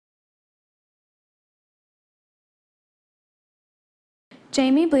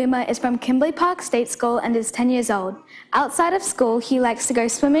Jamie Bloomer is from Kimberley Park State School and is 10 years old. Outside of school, he likes to go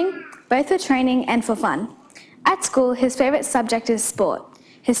swimming, both for training and for fun. At school, his favourite subject is sport.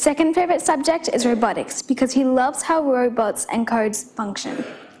 His second favourite subject is robotics because he loves how robots and codes function.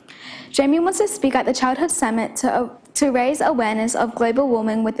 Jamie wants to speak at the Childhood Summit to raise awareness of global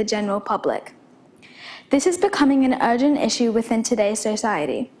warming with the general public. This is becoming an urgent issue within today's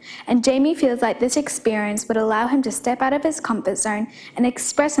society, and Jamie feels like this experience would allow him to step out of his comfort zone and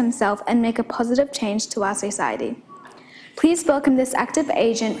express himself and make a positive change to our society. Please welcome this active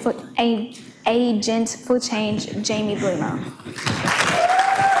agent for change, Jamie Bloomer.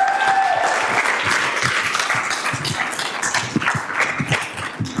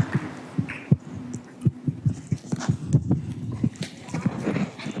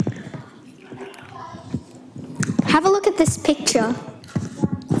 Have a look at this picture.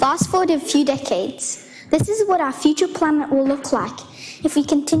 Fast forward a few decades. This is what our future planet will look like if we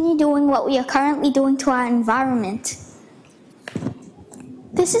continue doing what we are currently doing to our environment.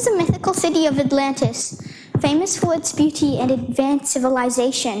 This is a mythical city of Atlantis, famous for its beauty and advanced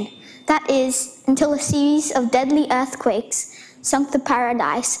civilization. That is, until a series of deadly earthquakes sunk the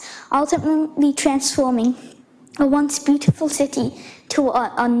paradise, ultimately transforming a once beautiful city to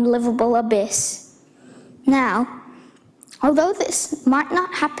an unlivable abyss. Now, although this might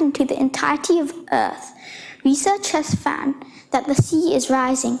not happen to the entirety of Earth, research has found that the sea is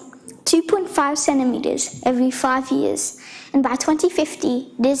rising 2.5 centimeters every 5 years, and by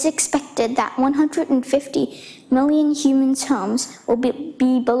 2050, it is expected that 150 million humans' homes will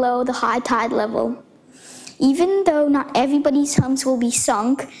be below the high tide level. Even though not everybody's homes will be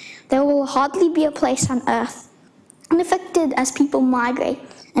sunk, there will hardly be a place on Earth unaffected as people migrate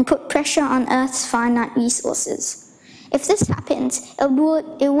and put pressure on Earth's finite resources. If this happens,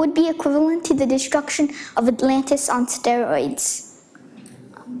 it would be equivalent to the destruction of Atlantis on steroids.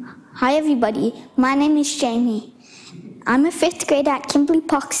 Hi everybody, my name is Jamie. I'm a 5th grader at Kimberley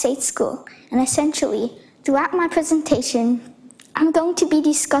Park State School, and essentially, throughout my presentation, I'm going to be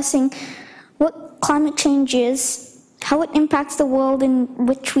discussing what climate change is, how it impacts the world in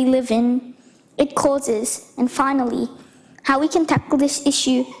which we live in, its causes, and finally, how we can tackle this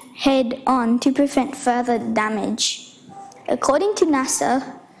issue head on to prevent further damage. According to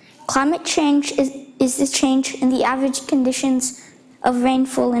NASA, climate change is the change in the average conditions of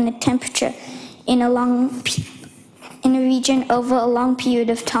rainfall and the temperature in a region over a long period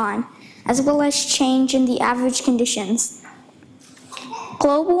of time, as well as change in the average conditions.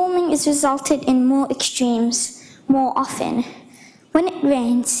 Global warming has resulted in more extremes more often. When it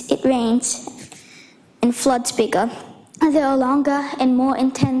rains and floods bigger, and there are longer and more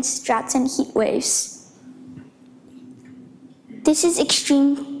intense droughts and heat waves. This is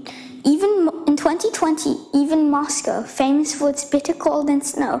extreme. Even in 2020, even Moscow, famous for its bitter cold and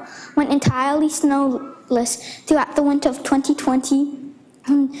snow, went entirely snowless throughout the winter of 2020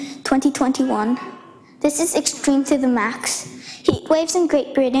 and 2021. This is extreme to the max. Heat waves in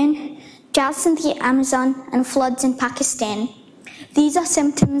Great Britain, droughts in the Amazon, and floods in Pakistan. These are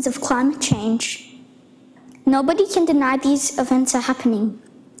symptoms of climate change. Nobody can deny these events are happening,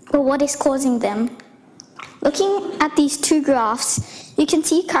 but what is causing them? Looking at these two graphs, you can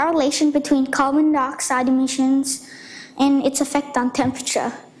see a correlation between carbon dioxide emissions and its effect on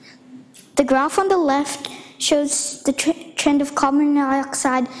temperature. The graph on the left shows the trend of carbon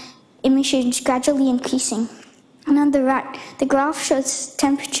dioxide emissions gradually increasing. And on the right, the graph shows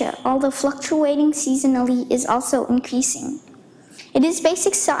temperature, although fluctuating seasonally, is also increasing. It is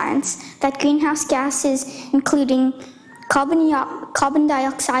basic science that greenhouse gases, including carbon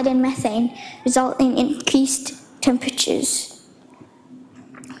dioxide and methane, result in increased temperatures.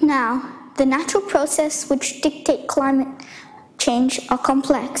 Now, the natural processes which dictate climate change are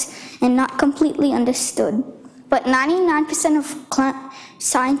complex and not completely understood, but 99% of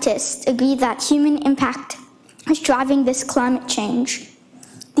scientists agree that human impact is driving this climate change.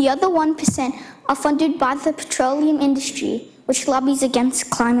 The other 1% are funded by the petroleum industry, which lobbies against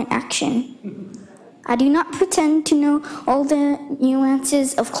climate action. I do not pretend to know all the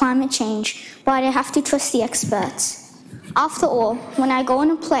nuances of climate change, but I have to trust the experts. After all, when I go on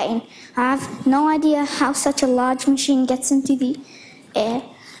a plane, I have no idea how such a large machine gets into the air,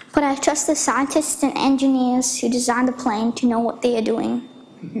 but I trust the scientists and engineers who designed the plane to know what they are doing.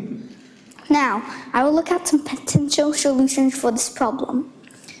 Now, I will look at some potential solutions for this problem.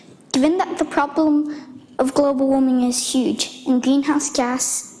 Given that the problem of global warming is huge and greenhouse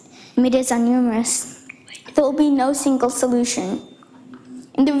gas emitters are numerous, there will be no single solution.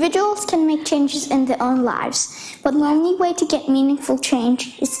 Individuals can make changes in their own lives, but the only way to get meaningful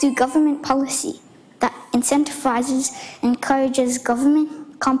change is through government policy that incentivizes and encourages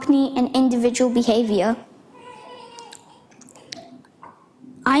government, company, and individual behavior.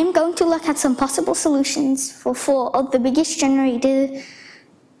 I am going to look at some possible solutions for 4 of the biggest generators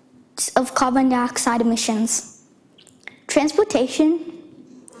of carbon dioxide emissions: transportation,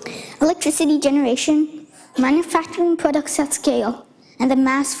 electricity generation, manufacturing products at scale, and the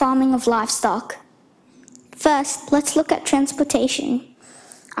mass farming of livestock. First, let's look at transportation.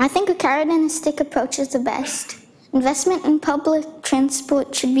 I think a carrot and a stick approach is the best. Investment in public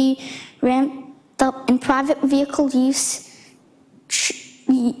transport should be ramped up and private vehicle use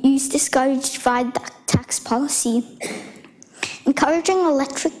discouraged by tax policy. Encouraging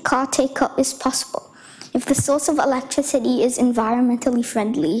electric car take-up is possible if the source of electricity is environmentally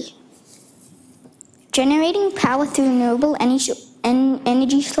friendly. Generating power through renewable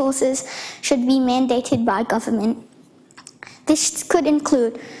energy sources should be mandated by government. This could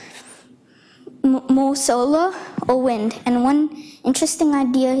include more solar or wind, and one interesting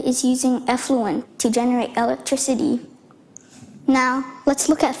idea is using effluent to generate electricity. Now, let's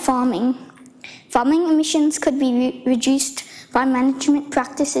look at farming. Farming emissions could be reduced by management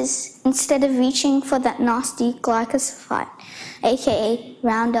practices instead of reaching for that nasty glyphosate, aka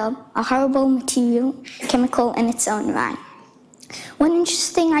Roundup, a horrible chemical in its own right. One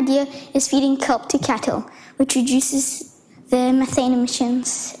interesting idea is feeding kelp to cattle, which reduces their methane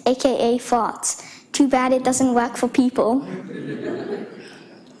emissions, aka farts. Too bad it doesn't work for people.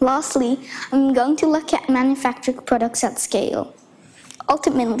 Lastly, I'm going to look at manufactured products at scale.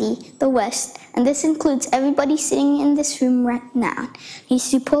 Ultimately, the West, and this includes everybody sitting in this room right now, needs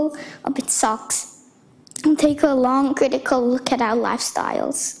to pull up its socks and take a long, critical look at our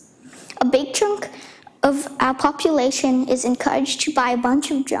lifestyles. A big chunk of our population is encouraged to buy a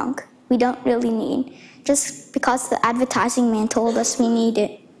bunch of junk we don't really need, just because the advertising man told us we need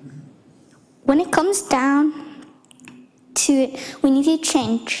it. When it comes down to it, we need to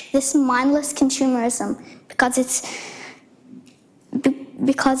change this mindless consumerism because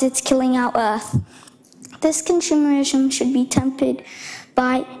it's killing our earth. This consumerism should be tempered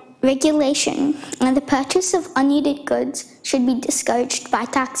by regulation, and the purchase of unneeded goods should be discouraged by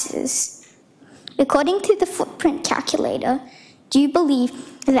taxes. According to the footprint calculator, do you believe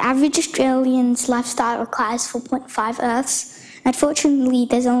that the average Australian's lifestyle requires 4.5 Earths? Unfortunately,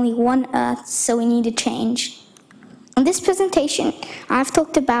 there's only one Earth, so we need to change. In this presentation, I've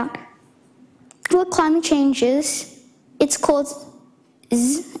talked about what climate change is, its causes,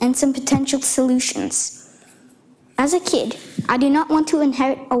 and some potential solutions. As a kid, I do not want to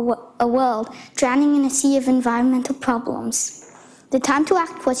inherit a world drowning in a sea of environmental problems. The time to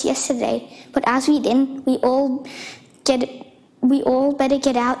act was yesterday, but as we didn't, we all better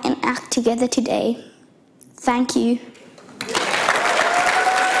get out and act together today. Thank you.